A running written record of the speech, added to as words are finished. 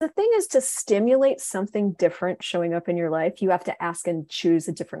is to stimulate something different showing up in your life, you have to ask and choose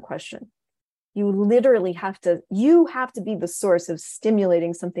a different question. You literally have to be the source of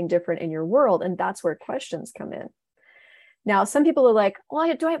stimulating something different in your world. And that's where questions come in. Now, some people are like, well,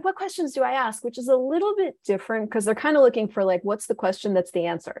 what questions do I ask? Which is a little bit different because they're kind of looking for like, what's the question that's the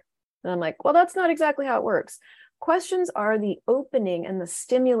answer? And I'm like, well, that's not exactly how it works. Questions are the opening and the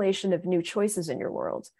stimulation of new choices in your world.